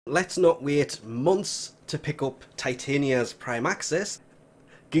Let's not wait months to pick up Titania's Prime Access.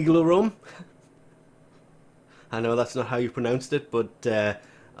 Gigelorum. I know that's not how you pronounced it, but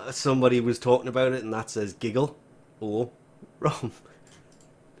somebody was talking about it and that says giggle. Oh, rum.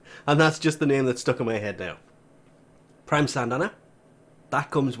 And that's just the name that's stuck in my head now. Prime Sandana. That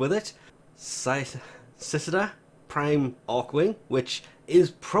comes with it. Cicada. Prime Archwing, which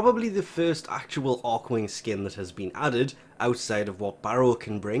is probably the first actual Archwing skin that has been added outside of what Barrow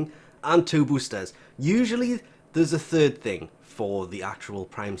can bring, and 2 boosters. Usually there's a third thing for the actual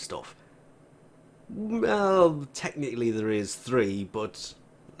Prime stuff. Well, technically there is 3, but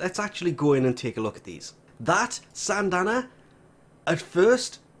let's actually go in and take a look at these. That Sandana, at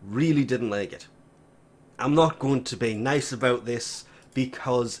first, really didn't like it. I'm not going to be nice about this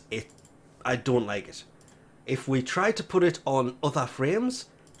because I don't like it. If we try to put it on other frames,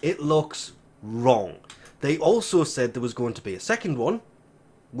 it looks wrong. They also said there was going to be a second one,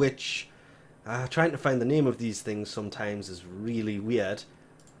 which trying to find the name of these things sometimes is really weird.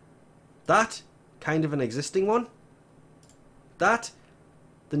 That, kind of an existing one. That,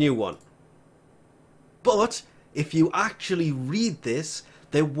 the new one. But if you actually read this,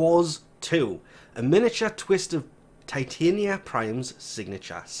 there was 2. A miniature twist of Titania Prime's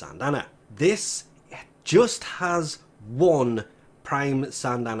signature Sandana. This just has 1 Prime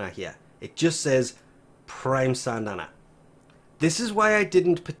Sandana here. It just says Prime Sandana. This is why I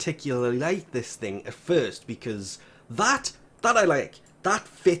didn't particularly like this thing at first, because that I like. That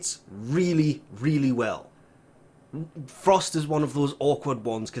fits really, really well. Frost is one of those awkward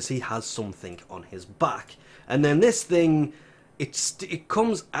ones because he has something on his back. And then this thing, it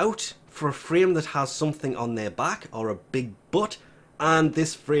comes out for a frame that has something on their back or a big butt, and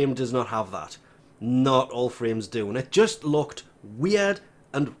this frame does not have that. Not all frames do, and it just looked weird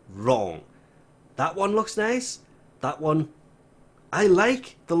and wrong. That one looks nice. That one, I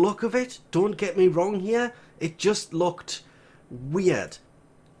like the look of it. Don't get me wrong here. It just looked weird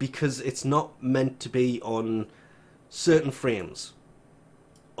because it's not meant to be on certain frames.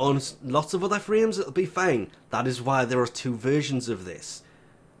 On lots of other frames, it'll be fine. That is why there are 2 versions of this.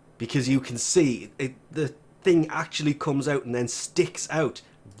 Because you can see the thing actually comes out and then sticks out.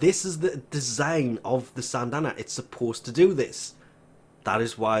 This is the design of the Sandana. It's supposed to do this. That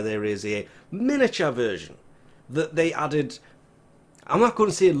is why there is a miniature version that they added. I'm not going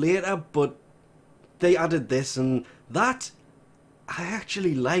to say it later, but they added this, and that, I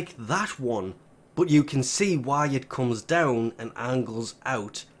actually like that one. But you can see why it comes down and angles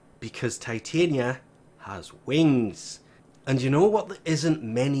out, because Titania has wings. And you know what there isn't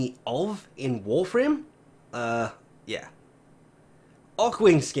many of in Warframe? Yeah.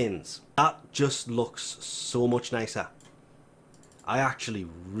 Archwing skins. That just looks so much nicer. I actually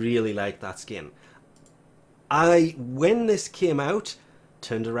really like that skin. When this came out,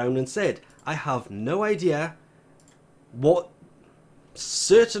 turned around and said, I have no idea what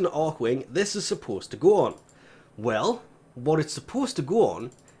certain Archwing this is supposed to go on. Well, what it's supposed to go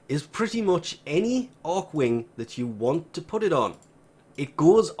on is pretty much any Archwing that you want to put it on. It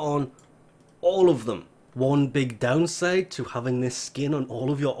goes on all of them. One big downside to having this skin on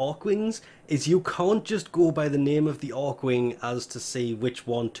all of your Archwings is you can't just go by the name of the Archwing as to see which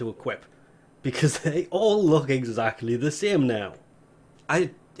one to equip, because they all look exactly the same now.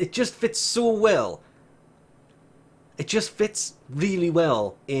 It just fits so well. It just fits really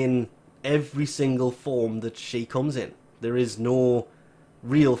well in every single form that she comes in. There is no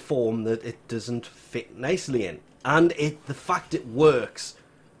real form that it doesn't fit nicely in. And the fact it works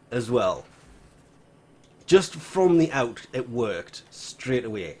as well. Just from the out, it worked straight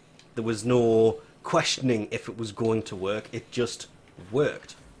away. There was no questioning if it was going to work. It just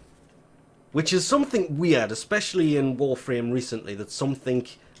worked. Which is something weird, especially in Warframe recently, that something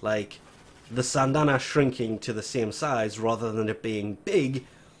like the Sandana shrinking to the same size rather than it being big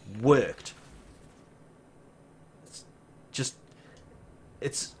worked.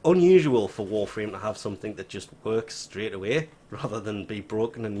 It's unusual for Warframe to have something that just works straight away rather than be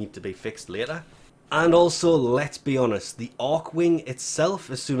broken and need to be fixed later. And also, let's be honest, the Archwing itself,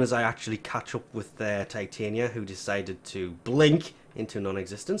 as soon as I actually catch up with Titania, who decided to blink into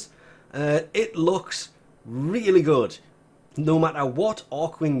non-existence, it looks really good. No matter what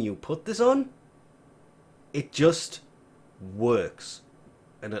Archwing you put this on, it just works.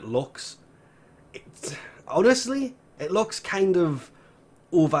 And it looks... honestly, it looks kind of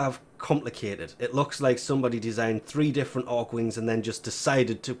over-complicated. It looks like somebody designed 3 different Archwings and then just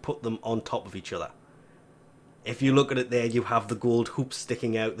decided to put them on top of each other. If you look at it there, you have the gold hoops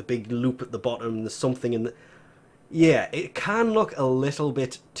sticking out, the big loop at the bottom, there's something in the... Yeah, it can look a little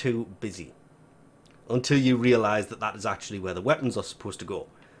bit too busy. Until you realise that that is actually where the weapons are supposed to go.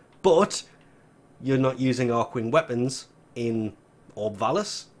 but you're not using archwing weapons in Orb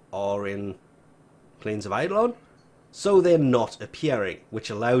Valis or in Plains of Eidolon, so they're not appearing, which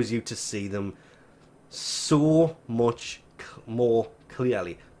allows you to see them so much more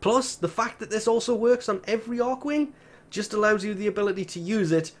clearly. Plus, the fact that this also works on every archwing just allows you the ability to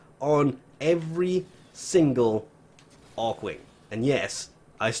use it on every single archwing. And yes,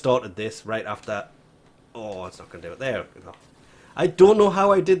 I started this right after... Oh, it's not going to do it. There we go. I don't know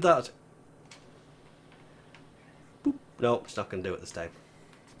how I did that. Boop. No, it's not going to do it this time.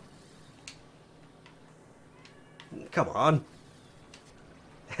 Come on.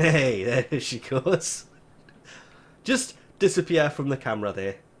 Hey, there she goes. Just disappear from the camera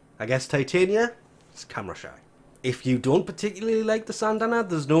there. I guess Titania is camera shy. If you don't particularly like the sandana,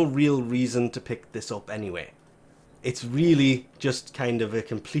 there's no real reason to pick this up anyway. It's really just kind of a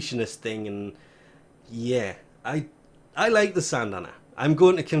completionist thing, and yeah, I like the sandana. I'm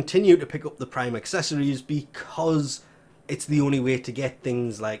going to continue to pick up the prime accessories because it's the only way to get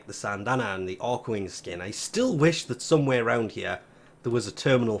things like the sandana and the archwing skin. I still wish that somewhere around here there was a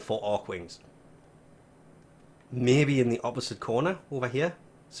terminal for archwings. Maybe in the opposite corner over here,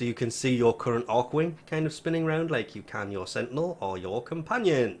 so you can see your current archwing kind of spinning around like you can your sentinel or your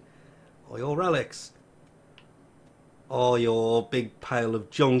companion or your relics or your big pile of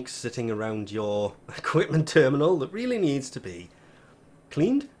junk sitting around your equipment terminal that really needs to be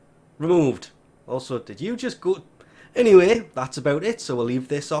cleaned, removed. Also, did you just go... Anyway, that's about it, so we'll leave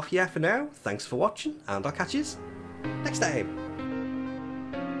this off here for now. Thanks for watching, and I'll catch you next time.